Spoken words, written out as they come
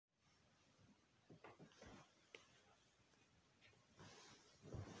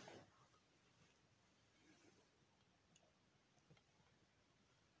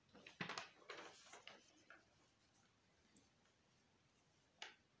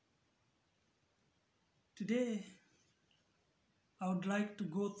Today, I would like to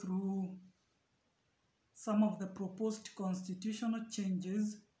go through some of the proposed constitutional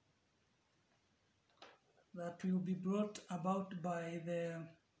changes that will be brought about by the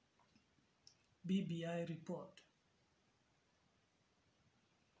BBI report.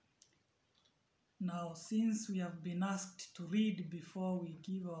 Now, since we have been asked to read before we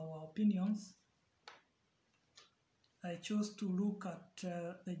give our opinions, I chose to look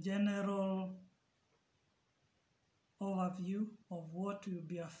at the general overview of what will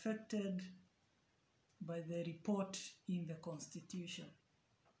be affected by the report in the Constitution.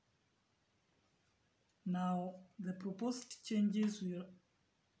 Now, the proposed changes will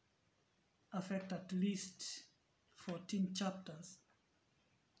affect at least 14 chapters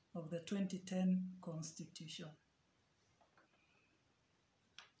of the 2010 Constitution.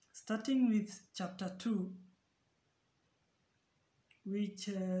 Starting with Chapter 2, which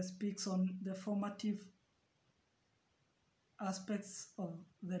speaks on the formative aspects of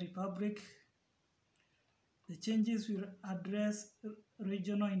the Republic. The changes will address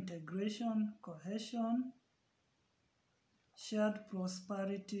regional integration, cohesion, shared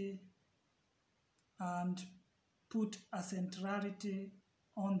prosperity, and put a centrality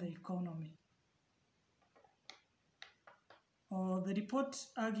on the economy. The report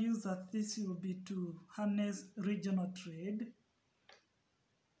argues that this will be to harness regional trade,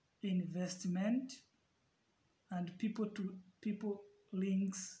 investment, and people-to-people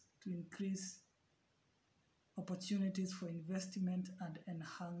links to increase opportunities for investment and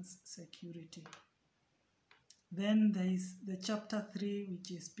enhance security. Then there is the Chapter 3,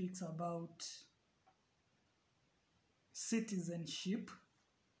 which speaks about citizenship.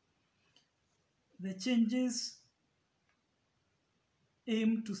 The changes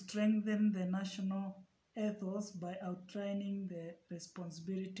aim to strengthen the national ethos by outlining the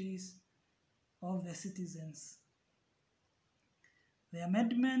responsibilities of the citizens. The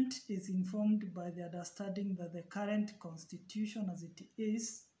amendment is informed by the understanding that the current constitution as it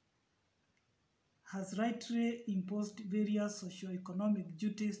is has rightly imposed various socio-economic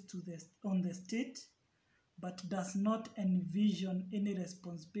duties on the state, but does not envision any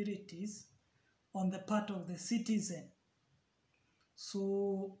responsibilities on the part of the citizen.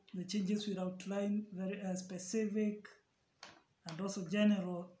 So the changes will outline very specific and also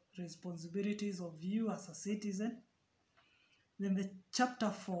general responsibilities of you as a citizen. Then the Chapter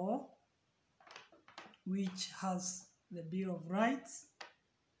 4, which has the Bill of Rights,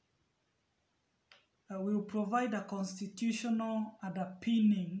 will provide a constitutional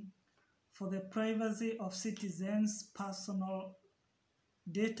underpinning for the privacy of citizens' personal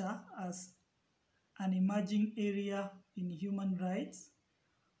data as an emerging area in human rights,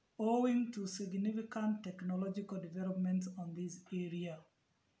 owing to significant technological developments on this area.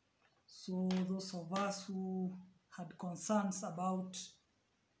 So those of us who had concerns about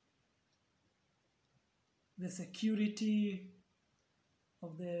the security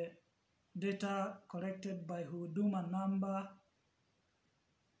of the data collected by Huduma number,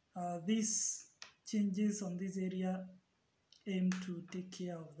 these changes on this area aim to take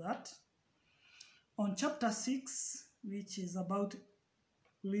care of that. On Chapter 6, which is about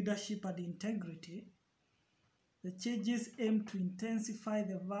leadership and integrity, the changes aim to intensify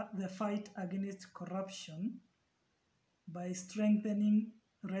the fight against corruption by strengthening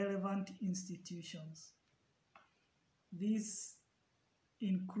relevant institutions. This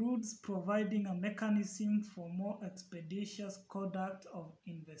includes providing a mechanism for more expeditious conduct of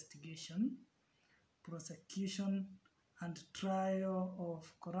investigation, prosecution, and trial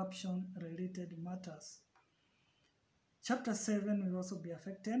of corruption-related matters. Chapter 7 will also be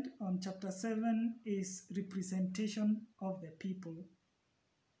affected. On Chapter 7 is representation of the people.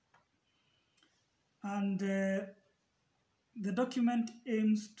 And the document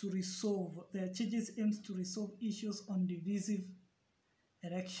aims to resolve, the changes aims to resolve issues on divisive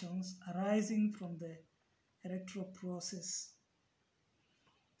elections arising from the electoral process.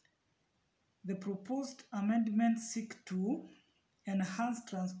 The proposed amendments seek to enhance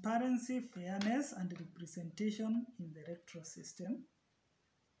transparency, fairness, and representation in the electoral system.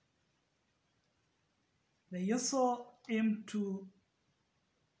 They also aim to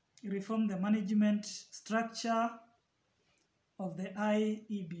reform the management structure of the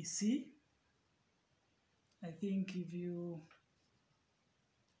IEBC. I think if you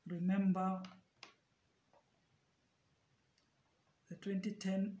remember the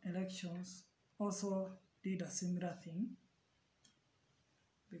 2010 elections also did a similar thing,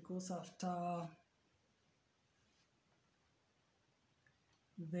 because after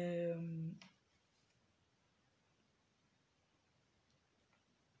the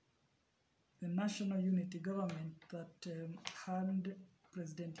the National Unity Government that had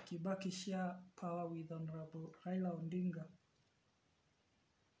President Kibaki share power with Honorable Raila Odinga.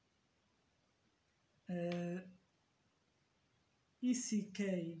 ECK,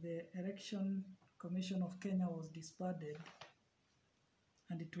 the Election Commission of Kenya, was disbanded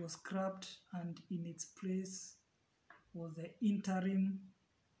and it was scrapped, and in its place was the interim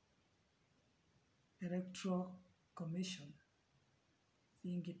electoral commission. I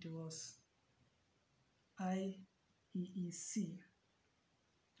think it was IEEC,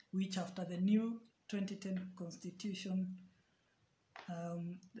 which after the new 2010 constitution,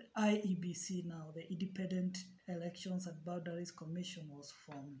 the IEBC now, the Independent Elections and Boundaries Commission, was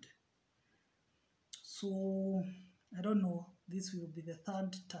formed. So I don't know, this will be the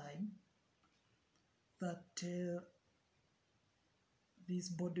third time that this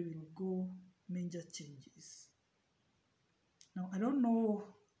body will go major changes. Now, I don't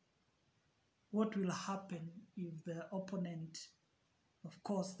know what will happen if the opponent, of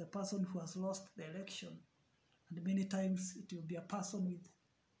course, the person who has lost the election, and many times it will be a person with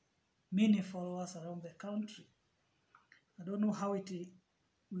many followers around the country. I don't know how it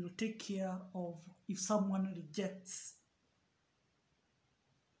will take care of if someone rejects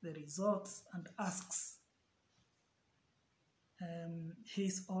the results and asks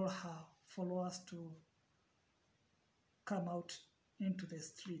his or her followers to come out into the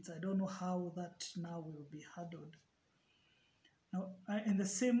streets. I don't know how that now will be handled. Now, in the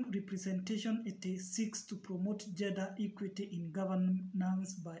same representation, it seeks to promote gender equity in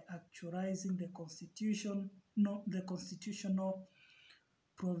governance by actualizing the constitutional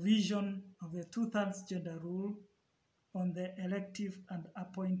provision of the 2/3 gender rule on the elective and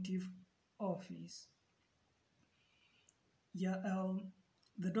appointive office. Yeah,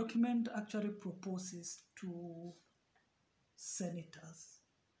 the document actually proposes to senators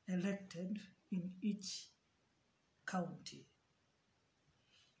elected in each county,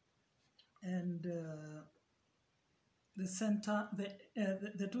 and the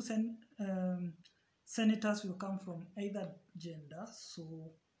two senators will come from either gender.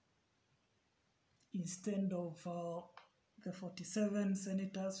 So instead of the 47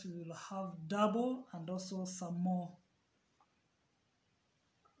 senators, we will have double, and also some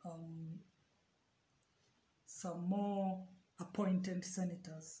more appointed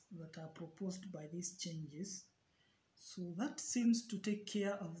senators that are proposed by these changes. So that seems to take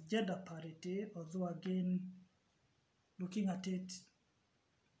care of gender parity, although again, looking at it,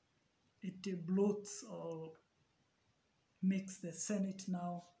 it bloats or makes the Senate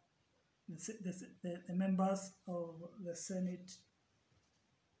now, the members of the Senate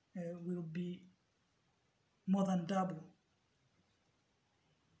will be more than double.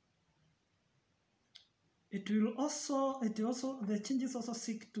 The changes also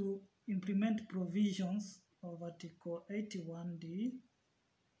seek to implement provisions of Article 81D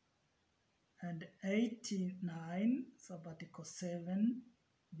and 89, sub-Article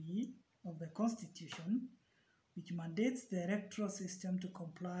 7B of the Constitution, which mandates the electoral system to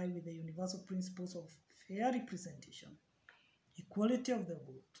comply with the universal principles of fair representation, equality of the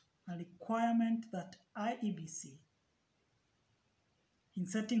vote, and requirement that IEBC, in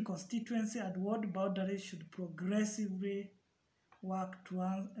setting constituency and ward boundaries, should progressively work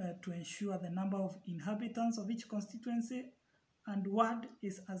to ensure the number of inhabitants of each constituency and ward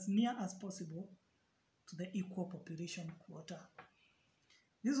is as near as possible to the equal population quota.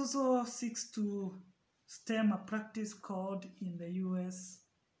 This also seeks to stem a practice called in the US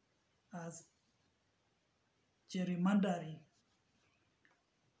as gerrymandering.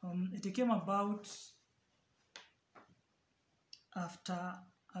 It came about after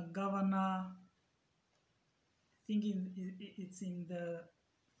a governor, I think it's in the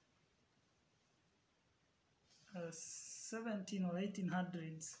 17 or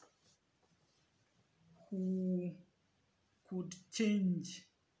 1800s, who could change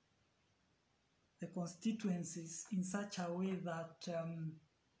the constituencies in such a way that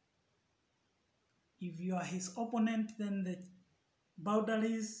if you are his opponent, then the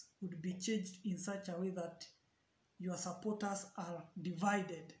boundaries would be changed in such a way that your supporters are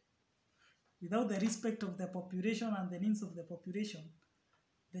divided without the respect of the population and the needs of the population.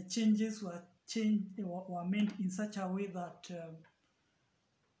 The changes were made in such a way that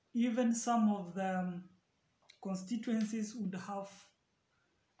even some of the constituencies would have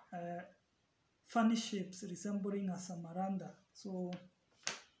funny shapes resembling a samaranda. So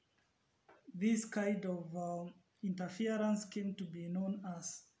this kind of interference came to be known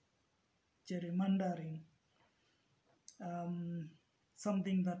as gerrymandering,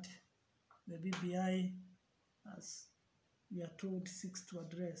 something that the BBI, as we are told, seeks to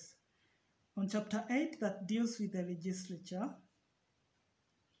address. On chapter 8 that deals with the legislature,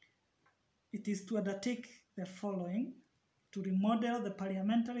 it is to undertake the following: to remodel the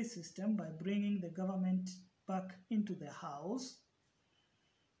parliamentary system by bringing the government back into the House,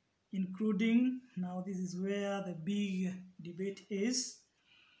 including, now this is where the big debate is,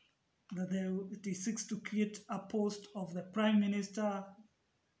 that it seeks to create a post of the Prime Minister,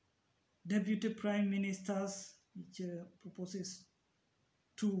 Deputy Prime Ministers, which proposes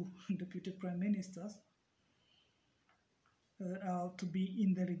 2 Deputy Prime Ministers, to be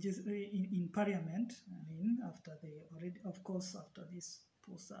in the in Parliament. I mean, after they already, of course, after these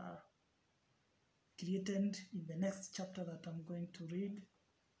posts are created in the next chapter that I'm going to read.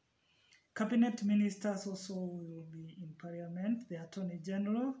 Cabinet ministers also will be in Parliament. The Attorney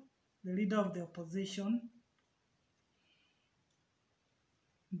General, the leader of the opposition,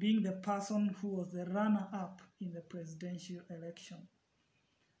 being the person who was the runner-up in the presidential election.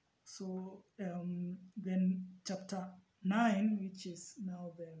 So then chapter 9, which is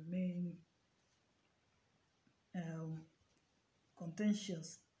now the main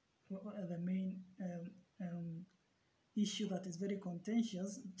contentious, the main issue that is very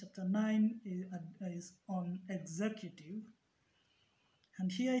contentious. Chapter 9 is on executive.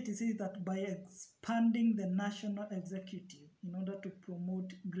 And here it is said that by expanding the national executive in order to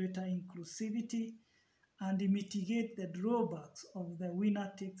promote greater inclusivity and mitigate the drawbacks of the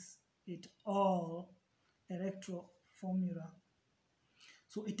winner takes it all electoral formula.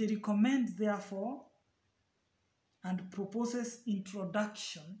 So it recommends, therefore, and proposes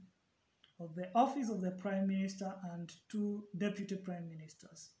introduction of the office of the Prime Minister and 2 Deputy Prime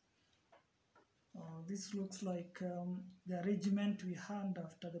Ministers. This looks like the arrangement we had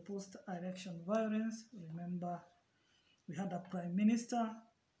after the post-election violence. Remember, we had a Prime Minister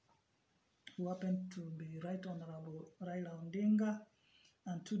who happened to be Right Honorable Raila Odinga,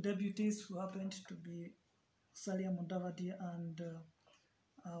 and 2 deputies who happened to be Musalia Mudavadi and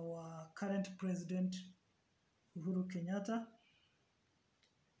our current President Uhuru Kenyatta.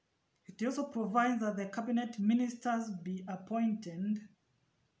 It also provides that the cabinet ministers be appointed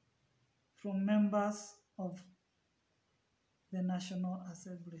from members of the National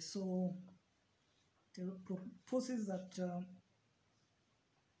Assembly. So it proposes that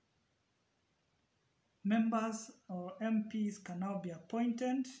members or MPs can now be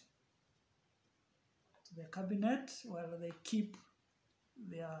appointed to the cabinet while they keep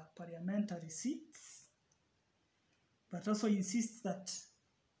their parliamentary seats, but also insists that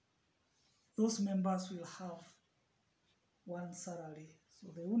those members will have one salary. So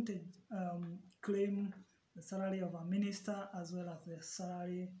they won't claim the salary of a minister as well as the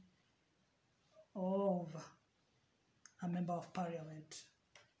salary of a member of parliament.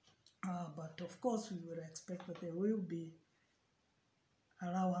 But of course, we will expect that there will be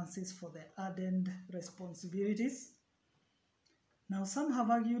allowances for the added responsibilities. Now, some have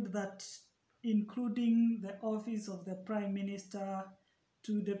argued that including the office of the Prime Minister,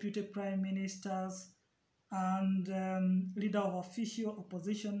 2 Deputy Prime Ministers, and leader of official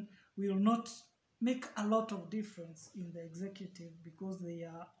opposition will not make a lot of difference in the executive, because they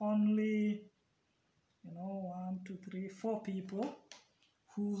are only, 1, 2, 3, 4 people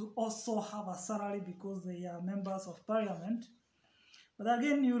who also have a salary because they are members of parliament. But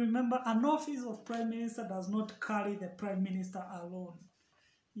again, you remember, an office of Prime Minister does not carry the Prime Minister alone.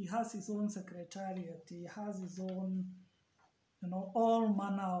 He has his own secretariat, he has his own, all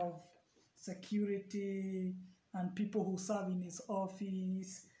manner of security and people who serve in his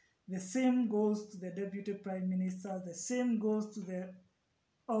office. The same goes to the Deputy Prime Minister, the same goes to the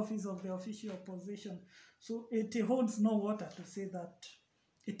office of the official opposition. So it holds no water to say that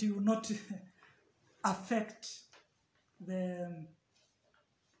it will not affect the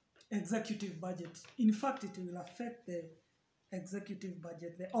executive budget. In fact, it will affect the executive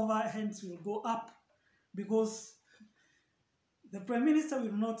budget. The overheads will go up because the Prime Minister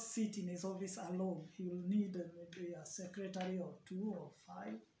will not sit in his office alone. He will need maybe a secretary or 2 or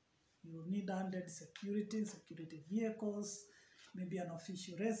 5. He will need added security vehicles, maybe an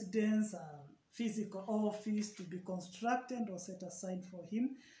official residence, a physical office to be constructed or set aside for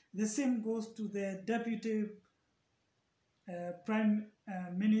him. The same goes to the deputy prime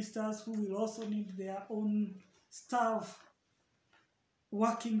ministers, who will also need their own staff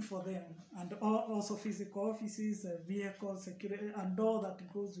working for them, and also physical offices, vehicles, security, and all that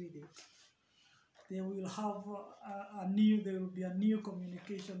goes with it. They will have there will be a new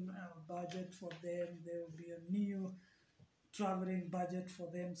communication budget for them. There will be a new traveling budget for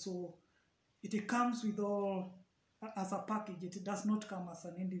them. So it comes with all as a package. It does not come as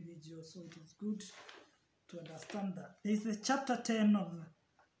an individual. So it is good to understand that. There is the chapter 10 of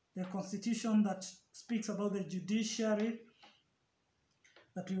the constitution that speaks about the judiciary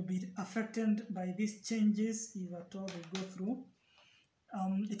that will be affected by these changes if at all they go through.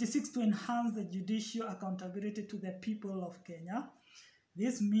 It seeks to enhance the judicial accountability to the people of Kenya.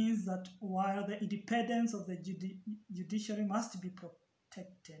 This means that while the independence of the judiciary must be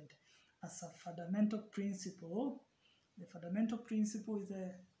protected as a fundamental principle, the fundamental principle is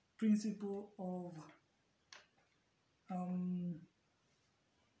the principle of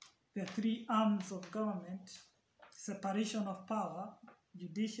the three arms of government, separation of power,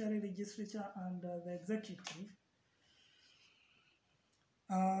 judiciary, legislature, and the executive.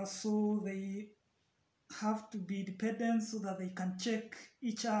 So they have to be dependent so that they can check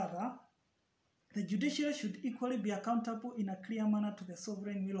each other. The judiciary should equally be accountable in a clear manner to the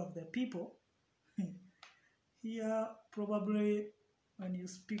sovereign will of the people. Here, probably, when you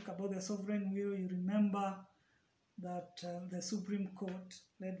speak about the sovereign will, you remember that the Supreme Court,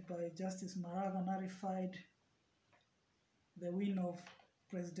 led by Justice Maraga, nullified the win of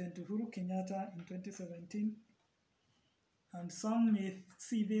President Uhuru Kenyatta in 2017. And some may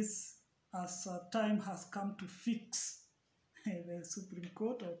see this as a time has come to fix the Supreme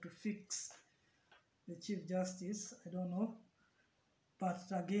Court or to fix the Chief Justice, I don't know.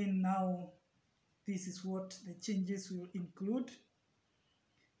 But again, now, this is what the changes will include.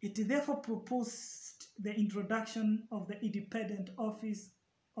 It therefore proposed the introduction of the independent office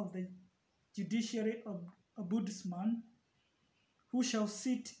of the Judiciary Ombudsman, who shall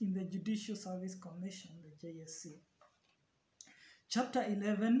sit in the Judicial Service Commission, the JSC. Chapter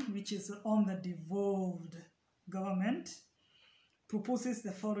 11, which is on the devolved government, proposes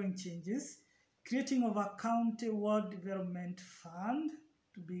the following changes: creating of a county world development fund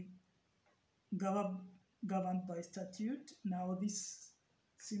to be governed by statute. Now this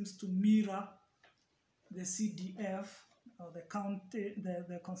seems to mirror the CDF, or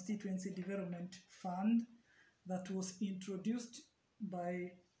the Constituency Development Fund, that was introduced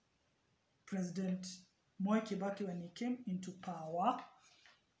by President Mwai Kibaki when he came into power,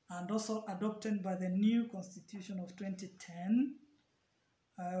 and also adopted by the new Constitution of 2010,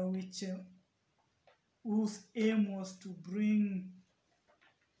 whose aim was to bring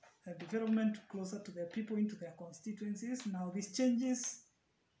development closer to the people, into their constituencies. Now these changes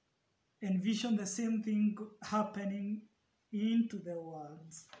envision the same thing happening into the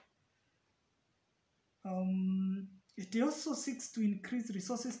world. It also seeks to increase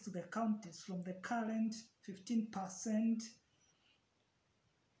resources to the counties from the current 15%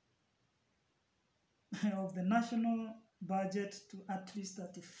 of the national budget to at least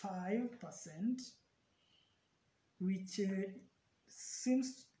 35%, which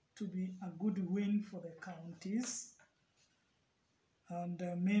seems to be a good win for the counties. And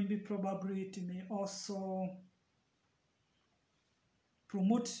maybe probably it may also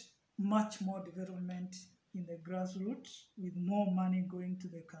promote much more development in the grassroots, with more money going to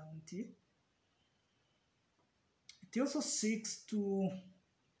the county. It also seeks to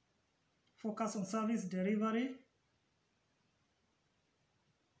focus on service delivery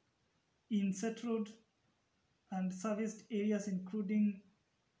in settled and serviced areas, including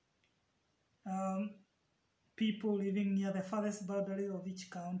people living near the farthest boundary of each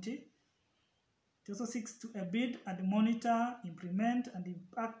county. It also seeks to bid and monitor, implement, and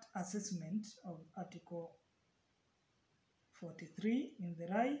impact assessment of Article 43 in the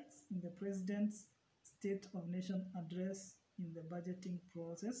rights in the President's State of Nation address in the budgeting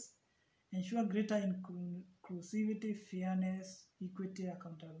process, ensure greater inclusivity, fairness, equity,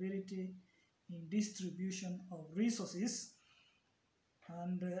 accountability in distribution of resources.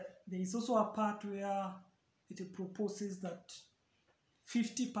 And there is also a part where it proposes that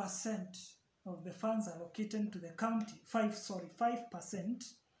 50% of the funds allocated to the county,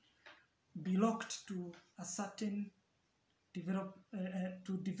 5% be locked to a certain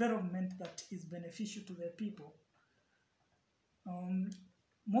development that is beneficial to the people.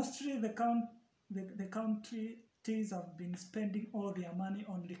 Mostly the countries have been spending all their money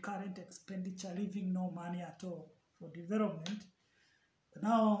on recurrent expenditure, leaving no money at all for development. But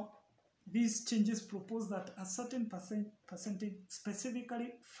now these changes propose that a certain percentage,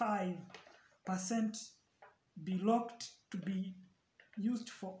 specifically 5%, be locked to be used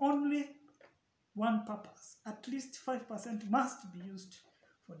for only one purpose. At least 5% must be used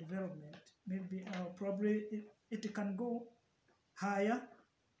for development. Maybe probably it can go higher,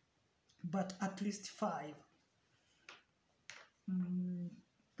 but at least 5.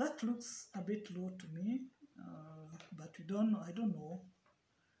 That looks a bit low to me, but we don't know. I don't know.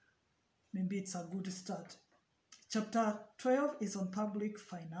 Maybe it's a good start. Chapter 12 is on public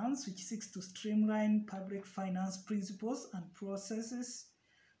finance, which seeks to streamline public finance principles and processes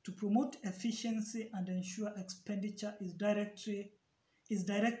to promote efficiency and ensure expenditure is directed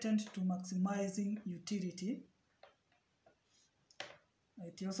to maximizing utility.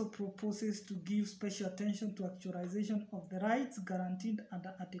 It also proposes to give special attention to actualization of the rights guaranteed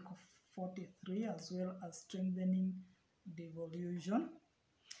under Article 43, as well as strengthening devolution.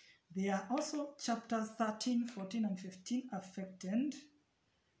 There are also chapters 13, 14, and 15 affected,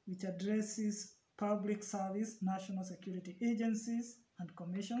 which addresses public service, national security agencies and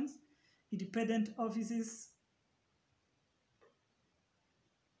commissions, independent offices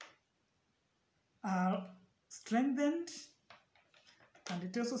are strengthened, and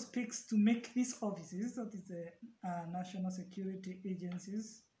it also speaks to make these offices, that is the national security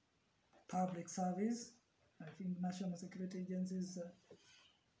agencies, public service. I think national security agencies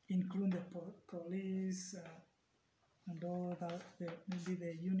include the police and all that, maybe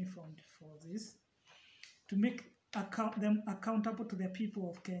the uniformed forces, to make them accountable to the people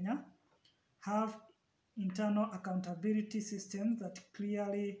of Kenya, have internal accountability systems that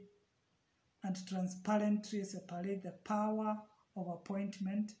clearly and transparently separate the power of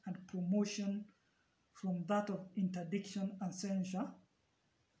appointment and promotion from that of interdiction and censure,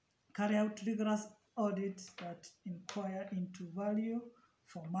 carry out rigorous audits that inquire into value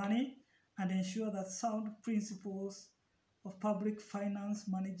for money, and ensure that sound principles of public finance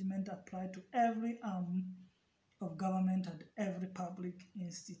management apply to every arm of government and every public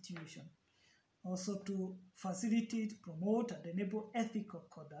institution. Also to facilitate, promote, and enable ethical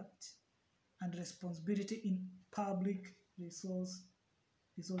conduct and responsibility in public resources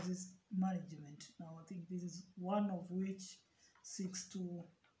management. Now, I think this is one of which seeks to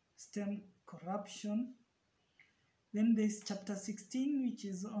stem corruption. Then there's chapter 16, which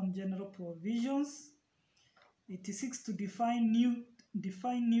is on general provisions. It seeks to define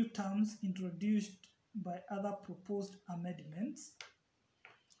new terms introduced by other proposed amendments.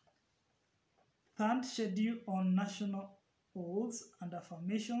 Third schedule on national oaths and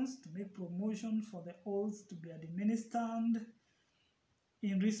affirmations, to make promotion for the oaths to be administered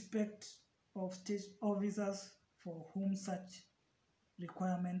in respect of state officers for whom such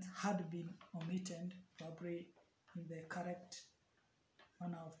requirements had been omitted, probably in the correct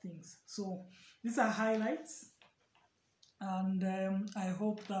manner of things. So these are highlights, and I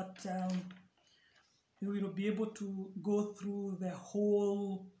hope that you will be able to go through the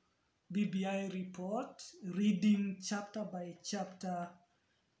whole BBI report, reading chapter by chapter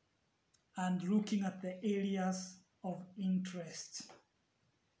and looking at the areas of interest.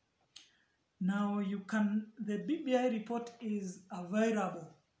 Now the BBI report is available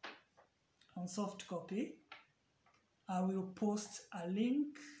on soft copy. I will post a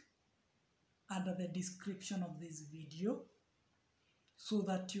link under the description of this video so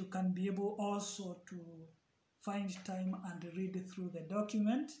that you can be able also to find time and read through the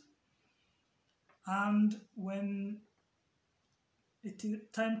document. And when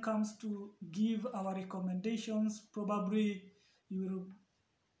time comes to give our recommendations, probably you will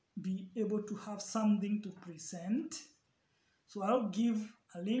be able to have something to present. So I'll give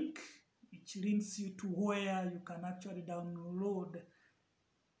a link which links you to where you can actually download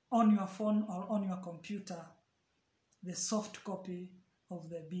on your phone or on your computer the soft copy of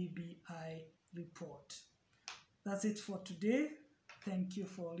the BBI report. That's it for today. Thank you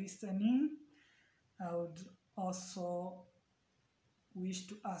for listening. I would also wish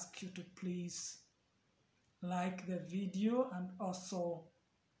to ask you to please like the video and also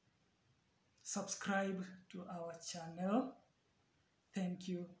subscribe to our channel. Thank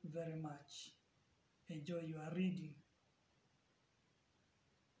you very much. Enjoy your reading.